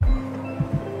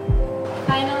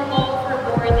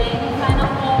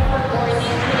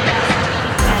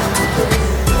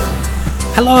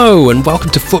Hello and welcome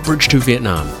to Footbridge to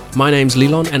Vietnam. My name's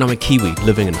Lelon and I'm a Kiwi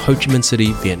living in Ho Chi Minh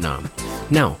City, Vietnam.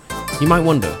 Now, you might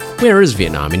wonder, where is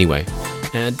Vietnam anyway?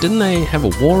 Didn't they have a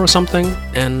war or something?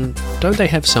 And don't they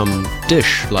have some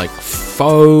dish like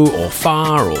pho or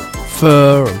phar or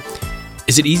phở?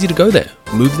 Is it easy to go there,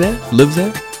 move there, live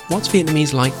there? What's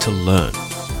Vietnamese like to learn?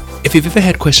 If you've ever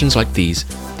had questions like these,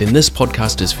 then this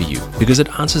podcast is for you because it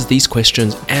answers these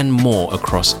questions and more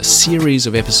across a series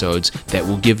of episodes that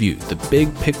will give you the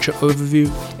big picture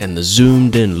overview and the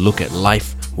zoomed in look at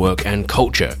life, work and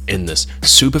culture in this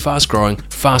super fast growing,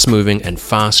 fast moving and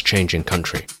fast changing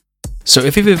country. So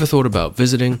if you've ever thought about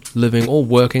visiting, living or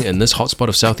working in this hotspot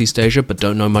of Southeast Asia but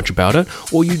don't know much about it,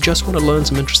 or you just want to learn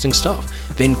some interesting stuff,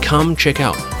 then come check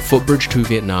out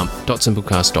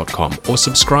footbridge2vietnam.simplecast.com or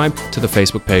subscribe to the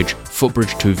Facebook page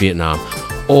Footbridge to Vietnam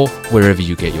or wherever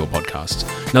you get your podcasts.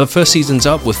 Now the first season's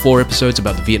up with 4 episodes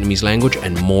about the Vietnamese language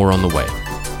and more on the way.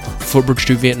 Footbridge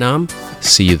to Vietnam,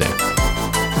 see you there.